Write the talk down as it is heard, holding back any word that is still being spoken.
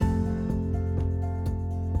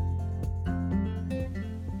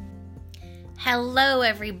Hello,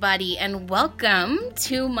 everybody, and welcome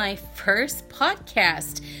to my first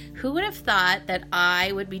podcast. Who would have thought that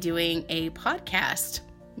I would be doing a podcast?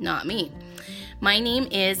 Not me. My name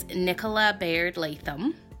is Nicola Baird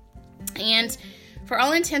Latham, and for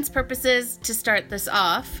all intents and purposes, to start this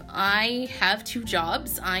off, I have two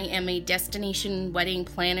jobs. I am a destination wedding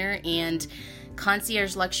planner and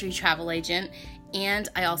concierge luxury travel agent, and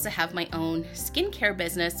I also have my own skincare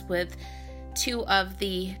business with two of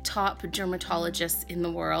the top dermatologists in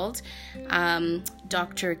the world,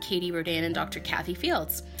 Dr. Katie Rodan and Dr. Kathy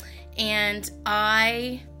Fields. And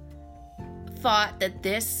I thought that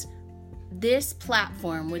this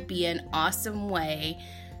platform would be an awesome way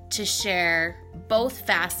to share both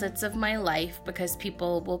facets of my life, because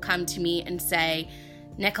people will come to me and say,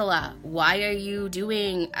 Nicola, why are you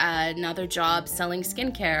doing another job selling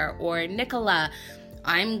skincare? Or Nicola,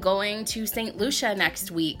 I'm going to St. Lucia next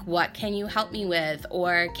week. What can you help me with?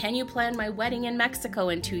 Or can you plan my wedding in Mexico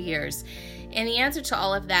in 2 years? And the answer to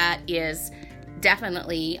all of that is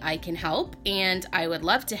definitely I can help, and I would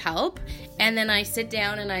love to help. And then I sit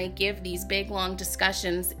down and I give these big, long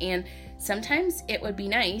discussions, and sometimes it would be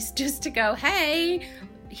nice just to go, hey,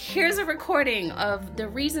 here's a recording of the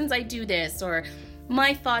reasons I do this, or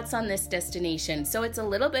my thoughts on this destination. So it's a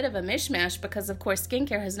little bit of a mishmash because, of course,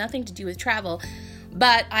 skincare has nothing to do with travel.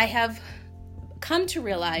 But I have come to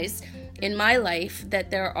realize in my life that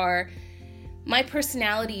my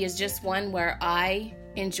personality is just one where I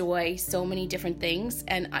enjoy so many different things.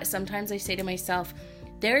 And sometimes I say to myself,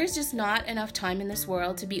 there is just not enough time in this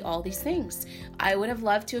world to be all these things. I would have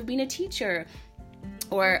loved to have been a teacher,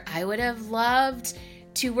 or I would have loved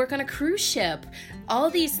to work on a cruise ship. All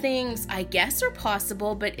these things, I guess, are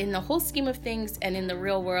possible, but in the whole scheme of things and in the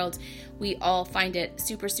real world, we all find it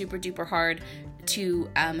super, super duper hard to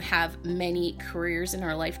have many careers in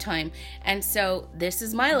our lifetime. And so this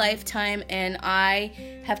is my lifetime, and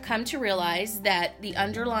I have come to realize that the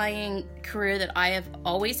underlying career that I have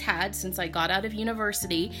always had since I got out of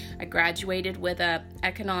university, I graduated with an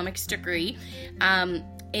economics degree,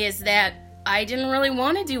 is that I didn't really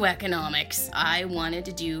want to do economics. I wanted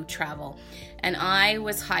to do travel. And I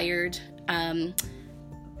was hired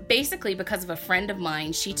basically because of a friend of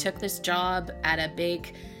mine. She took this job at a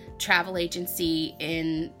big travel agency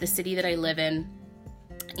in the city that I live in,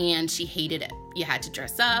 and she hated it. You had to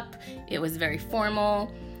dress up. It was very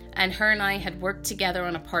formal. And her and I had worked together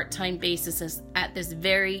on a part-time basis at this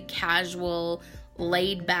very casual,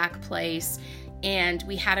 laid-back place. And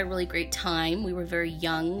we had a really great time. We were very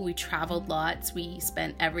young. We traveled lots. We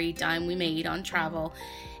spent every dime we made on travel.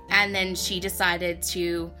 And then she decided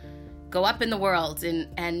to go up in the world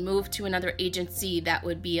and move to another agency that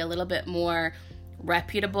would be a little bit more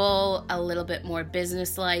reputable, a little bit more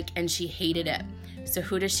business-like, and she hated it. So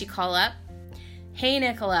who does she call up? Hey,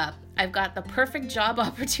 Nicola, I've got the perfect job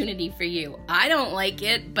opportunity for you. I don't like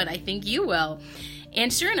it, but I think you will.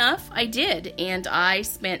 And sure enough, I did. And I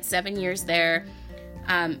spent 7 years there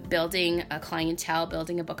building a clientele,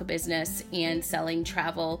 building a book of business, and selling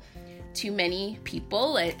travel to many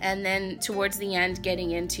people. And then towards the end,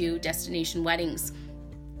 getting into destination weddings.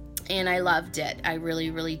 And I loved it. I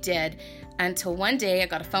really, really did. Until one day I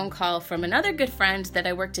got a phone call from another good friend that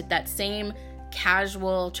I worked at that same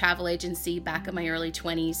casual travel agency back in my early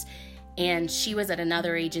 20s. And she was at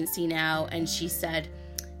another agency now. And she said,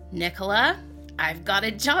 Nicola, I've got a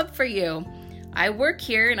job for you. I work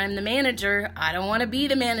here and I'm the manager. I don't want to be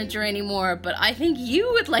the manager anymore, but I think you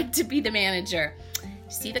would like to be the manager.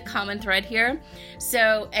 See the common thread here?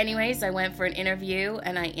 So anyways, I went for an interview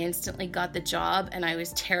and I instantly got the job, and I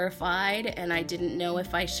was terrified and I didn't know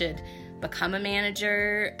if I should become a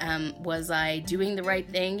manager. Was I doing the right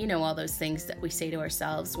thing? You know, all those things that we say to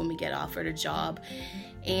ourselves when we get offered a job.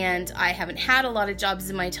 And I haven't had a lot of jobs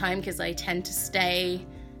in my time because I tend to stay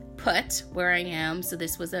put where I am. So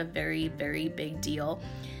this was a very, very big deal.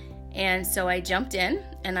 And so I jumped in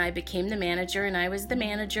and I became the manager, and I was the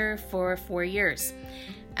manager for 4 years.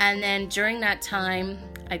 And then during that time,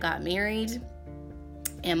 I got married,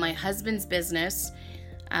 and my husband's business,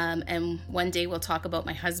 and one day we'll talk about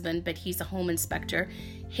my husband, but he's a home inspector.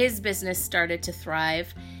 His business started to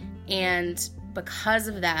thrive. And because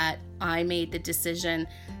of that, I made the decision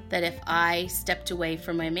that if I stepped away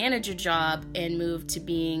from my manager job and moved to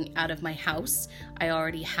being out of my house, I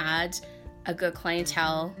already had a good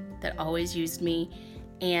clientele that always used me,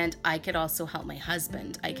 and I could also help my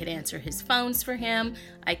husband. I could answer his phones for him.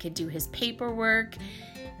 I could do his paperwork.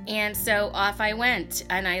 And so off I went,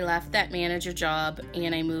 and I left that manager job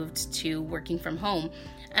and I moved to working from home.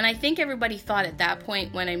 And I think everybody thought at that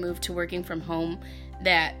point when I moved to working from home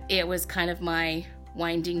that it was kind of my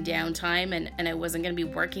winding down time, and I wasn't going to be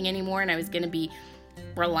working anymore, and I was going to be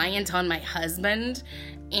reliant on my husband.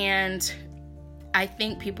 And I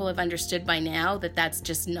think people have understood by now that that's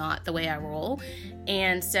just not the way I roll.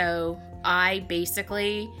 And so I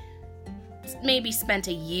basically maybe spent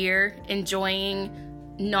a year enjoying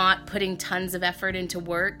not putting tons of effort into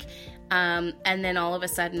work. And then all of a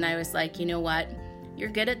sudden I was like, you know what? You're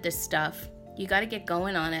good at this stuff. You got to get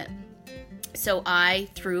going on it. So I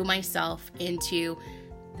threw myself into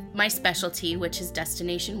my specialty, which is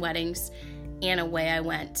destination weddings, and away I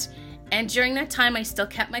went. And during that time, I still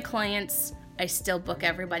kept my clients. I still book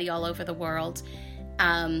everybody all over the world.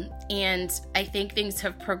 And I think things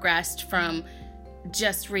have progressed from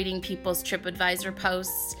just reading people's TripAdvisor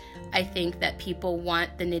posts. I think that people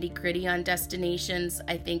want the nitty-gritty on destinations.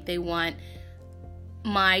 I think they want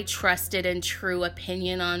my trusted and true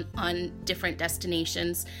opinion on different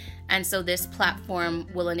destinations. And so this platform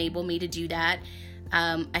will enable me to do that.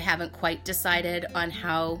 I haven't quite decided on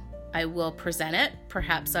how I will present it.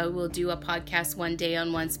 Perhaps I will do a podcast one day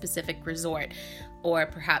on one specific resort, or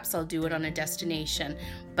perhaps I'll do it on a destination.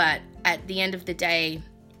 But at the end of the day,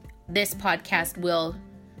 this podcast will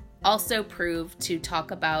also prove to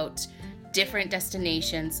talk about different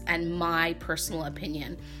destinations and my personal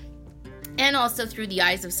opinion. And also through the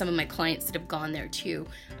eyes of some of my clients that have gone there too.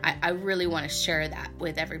 I really want to share that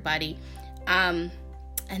with everybody. And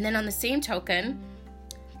then on the same token,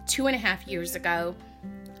 2.5 years ago,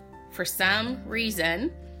 for some reason,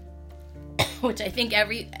 which I think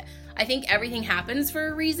everything happens for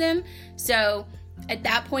a reason. So at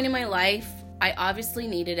that point in my life, I obviously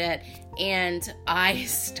needed it, and I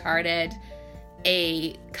started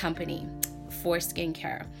a company for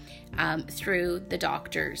skincare through the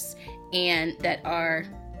doctors, and that are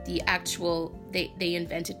the actual, they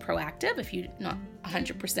invented Proactiv, if you're not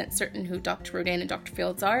 100% certain who Dr. Rodan and Dr.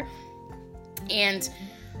 Fields are. And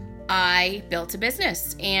I built a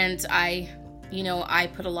business, and I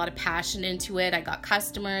put a lot of passion into it. I got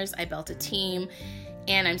customers, I built a team,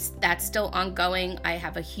 and that's still ongoing. I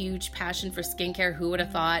have a huge passion for skincare. Who would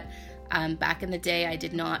have thought? Back in the day, I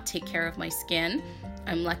did not take care of my skin.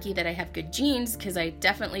 I'm lucky that I have good genes, because I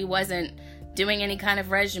definitely wasn't doing any kind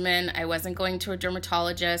of regimen. I wasn't going to a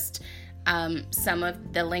dermatologist. Some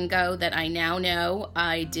of the lingo that I now know,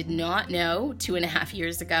 I did not know 2.5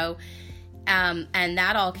 years ago. And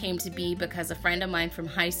that all came to be because a friend of mine from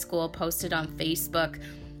high school posted on Facebook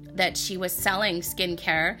that she was selling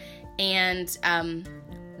skincare, and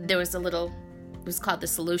there was it was called the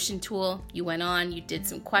Solution Tool. You went on, you did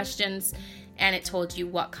some questions, and it told you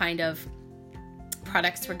what kind of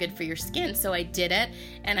products were good for your skin. So I did it,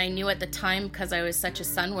 and I knew at the time, because I was such a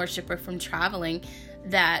sun worshiper from traveling,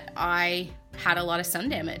 that I had a lot of sun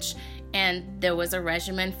damage, and there was a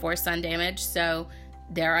regimen for sun damage. So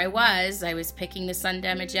there I was picking the sun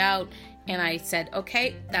damage out, and I said,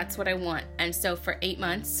 okay, that's what I want. And so for 8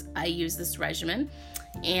 months, I used this regimen,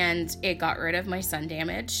 and it got rid of my sun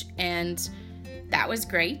damage, and that was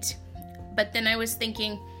great. But then I was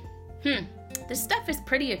thinking, this stuff is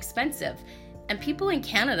pretty expensive, and people in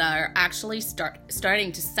Canada are actually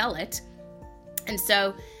starting to sell it. And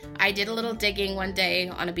so I did a little digging one day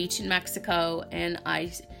on a beach in Mexico, and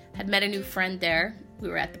I had met a new friend there. We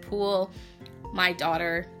were at the pool. My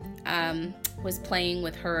daughter was playing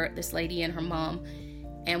with this lady and her mom,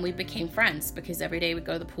 and we became friends because every day we'd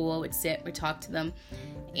go to the pool, we'd sit, we'd talk to them.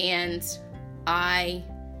 And I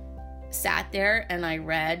sat there and I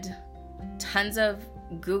read tons of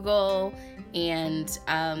Google and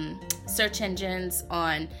search engines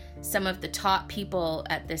on some of the top people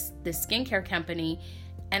at this skincare company,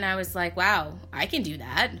 and I was like, wow, I can do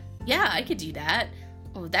that. Yeah, I could do that.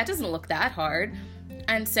 Oh, that doesn't look that hard.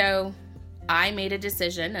 And so I made a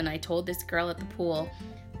decision, and I told this girl at the pool,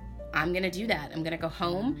 I'm going to do that. I'm going to go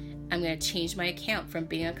home. I'm going to change my account from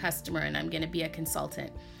being a customer, and I'm going to be a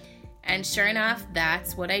consultant. And sure enough,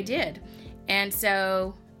 that's what I did. And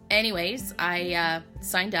so anyways, I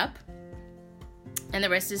signed up, and the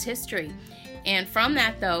rest is history. And from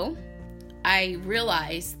that, though, I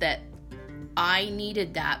realized that I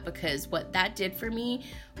needed that, because what that did for me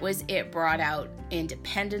was it brought out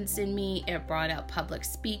independence in me. It brought out public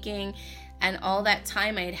speaking, and all that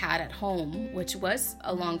time I had at home, which was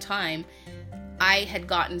a long time, I had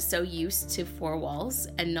gotten so used to 4 walls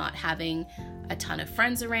and not having a ton of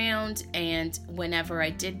friends around. And whenever I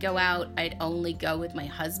did go out, I'd only go with my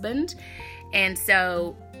husband. And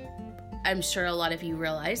so I'm sure a lot of you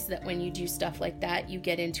realize that when you do stuff like that, you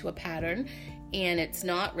get into a pattern, and it's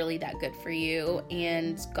not really that good for you.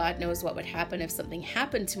 And God knows what would happen if something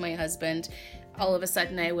happened to my husband. All of a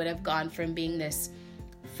sudden, I would have gone from being this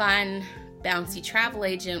fun, bouncy travel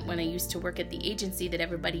agent when I used to work at the agency that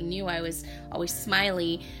everybody knew I was always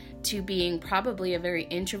smiley, to being probably a very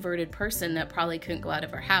introverted person that probably couldn't go out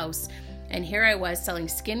of her house. And here I was selling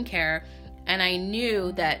skincare, and I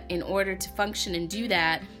knew that in order to function and do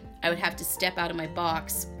that, I would have to step out of my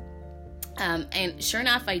box. And sure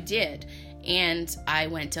enough, I did. And I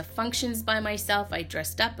went to functions by myself. I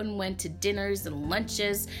dressed up and went to dinners and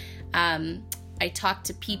lunches. I talked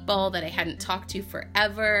to people that I hadn't talked to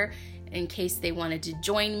forever in case they wanted to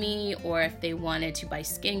join me or if they wanted to buy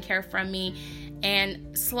skincare from me.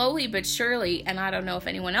 And slowly but surely, and I don't know if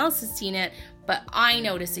anyone else has seen it, but I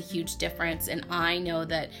notice a huge difference. And I know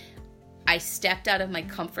that I stepped out of my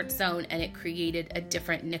comfort zone and it created a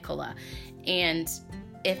different Nicola. And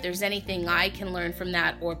if there's anything I can learn from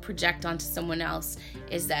that or project onto someone else,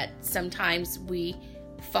 is that sometimes we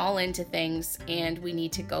fall into things and we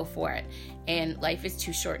need to go for it. And life is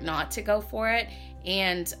too short not to go for it.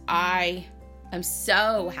 And I am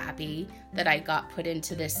so happy that I got put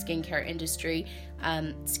into this skincare industry.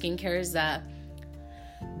 Skincare is a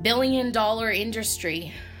 $1 billion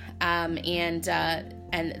industry. And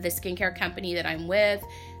the skincare company that I'm with,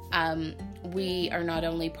 we are not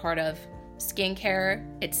only part of skincare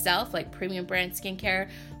itself, like premium brand skincare,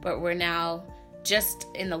 but we're now just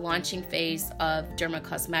in the launching phase of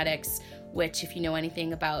dermacosmetics, which, if you know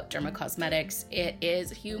anything about dermacosmetics, it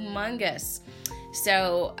is humongous.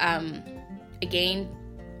 So again,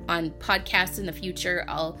 on podcasts in the future,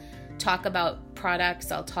 I'll talk about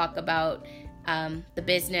products, I'll talk about the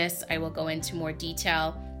business, I will go into more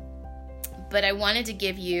detail. But I wanted to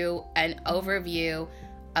give you an overview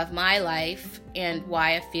of my life and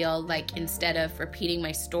why I feel like instead of repeating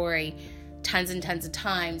my story tons and tons of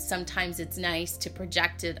times, sometimes it's nice to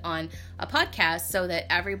project it on a podcast so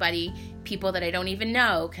that everybody, people that I don't even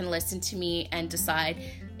know, can listen to me and decide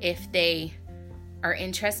if they are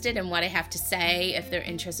interested in what I have to say, if they're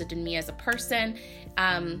interested in me as a person,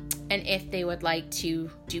 and if they would like to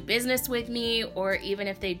do business with me, or even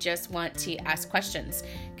if they just want to ask questions,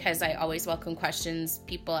 because I always welcome questions.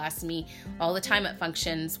 People ask me all the time at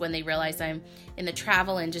functions when they realize I'm in the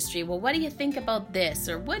travel industry, well, what do you think about this?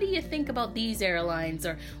 Or what do you think about these airlines?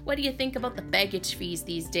 Or what do you think about the baggage fees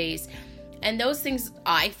these days? And those things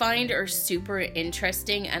I find are super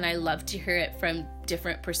interesting, and I love to hear it from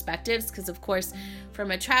different perspectives because, of course, from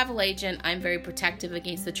a travel agent, I'm very protective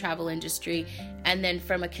against the travel industry. And then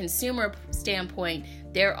from a consumer standpoint,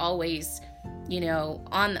 they're always,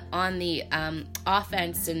 on the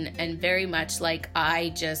offense and very much like, I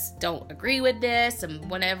just don't agree with this and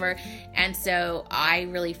whatever. And so I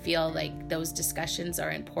really feel like those discussions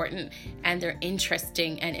are important and they're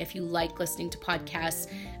interesting. And if you like listening to podcasts,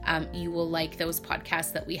 you will like those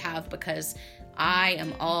podcasts that we have, because I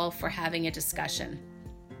am all for having a discussion.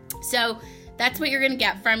 So that's what you're going to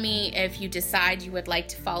get from me. If you decide you would like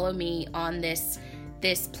to follow me on this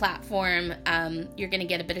platform, you're going to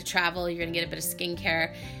get a bit of travel, you're going to get a bit of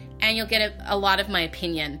skincare, and you'll get a lot of my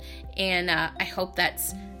opinion. And I hope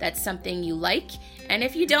that's something you like. And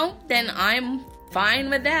if you don't, then I'm fine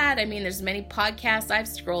with that. I mean, there's many podcasts I've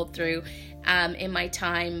scrolled through in my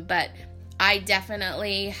time, but I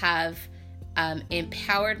definitely have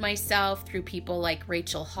empowered myself through people like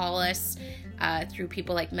Rachel Hollis, through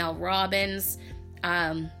people like Mel Robbins.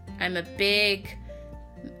 I'm a big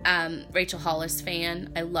Rachel Hollis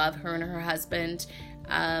fan. I love her and her husband.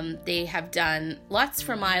 They have done lots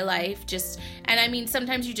for my life. And I mean,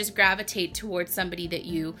 sometimes you just gravitate towards somebody that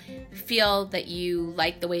you feel that you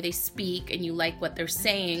like the way they speak and you like what they're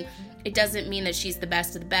saying. It doesn't mean that she's the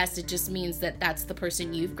best of the best. It just means that that's the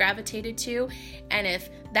person you've gravitated to. And if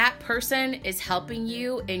that person is helping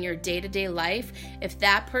you in your day-to-day life, if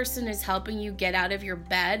that person is helping you get out of your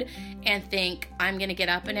bed and think, I'm going to get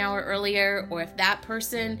up an hour earlier, or if that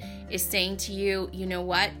person is saying to you, you know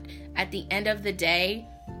what, at the end of the day,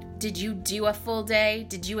 did you do a full day?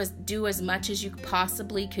 Did you do as much as you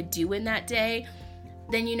possibly could do in that day?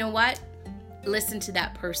 Then you know what? Listen to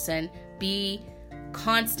that person. Be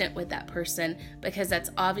constant with that person, because that's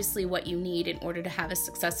obviously what you need in order to have a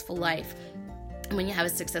successful life. And when you have a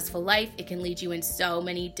successful life, it can lead you in so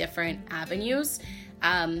many different avenues.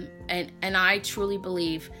 And I truly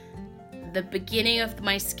believe the beginning of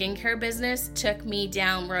my skincare business took me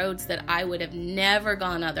down roads that I would have never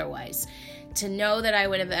gone otherwise. To know that I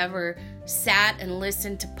would have ever sat and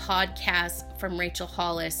listened to podcasts from Rachel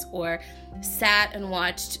Hollis, or sat and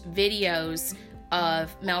watched videos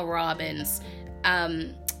of Mel Robbins,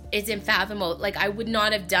 it's unfathomable. Like, I would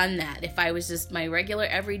not have done that if I was just my regular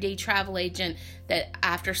everyday travel agent that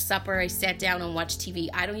after supper I sat down and watched TV.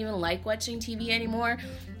 I don't even like watching TV anymore.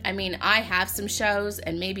 I mean, I have some shows,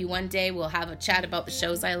 and maybe one day we'll have a chat about the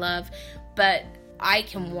shows I love, but I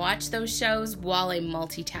can watch those shows while I'm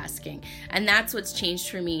multitasking. And that's what's changed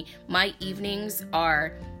for me. My evenings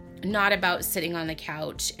are not about sitting on the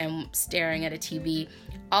couch and staring at a TV.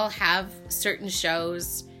 I'll have certain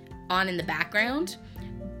shows on in the background,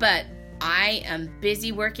 but I am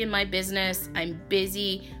busy working my business. I'm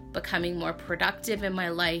busy becoming more productive in my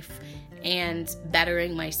life and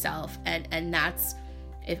bettering myself. And that's,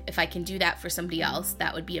 if I can do that for somebody else,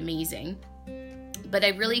 that would be amazing. But I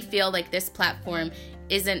really feel like this platform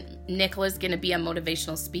isn't Nicola's going to be a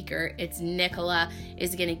motivational speaker. It's Nicola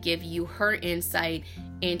is going to give you her insight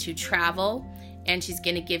into travel, and she's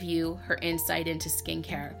going to give you her insight into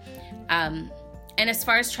skincare. And as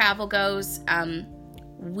far as travel goes,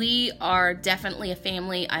 we are definitely a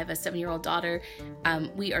family. I have a 7-year-old daughter.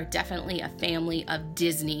 We are definitely a family of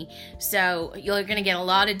Disney. So you're going to get a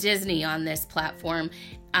lot of Disney on this platform.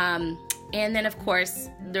 And then, of course,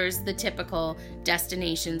 there's the typical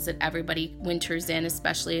destinations that everybody winters in,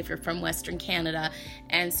 especially if you're from Western Canada.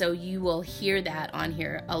 And so you will hear that on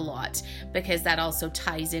here a lot, because that also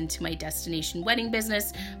ties into my destination wedding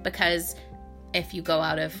business. Because if you go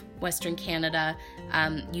out of Western Canada,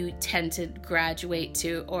 you tend to graduate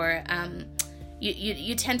to, or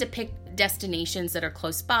you tend to pick destinations that are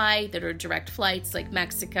close by, that are direct flights, like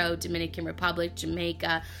Mexico, Dominican Republic,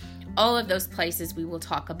 Jamaica. All of those places we will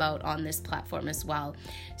talk about on this platform as well.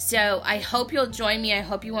 So I hope you'll join me. I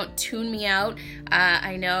hope you won't tune me out.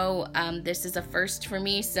 I know this is a first for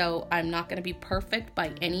me, so I'm not going to be perfect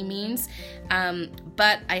by any means,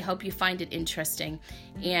 but I hope you find it interesting.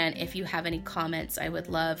 And if you have any comments, I would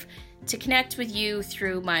love to connect with you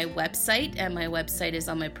through my website, and my website is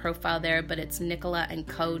on my profile there, but it's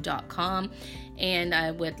nicolaandco.com, and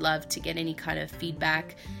I would love to get any kind of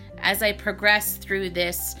feedback as I progress through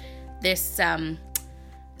this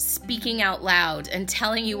speaking out loud and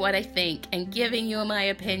telling you what I think and giving you my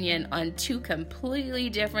opinion on two completely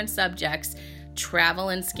different subjects, travel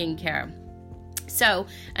and skincare. So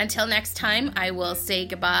until next time, I will say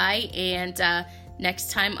goodbye, and next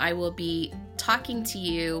time I will be talking to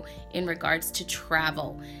you in regards to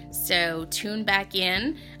travel. So tune back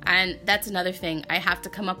in. And that's another thing, I have to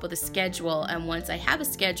come up with a schedule, and once I have a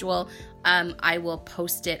schedule, I will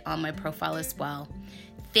post it on my profile as well.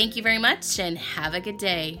 Thank you very much, and have a good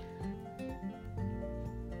day.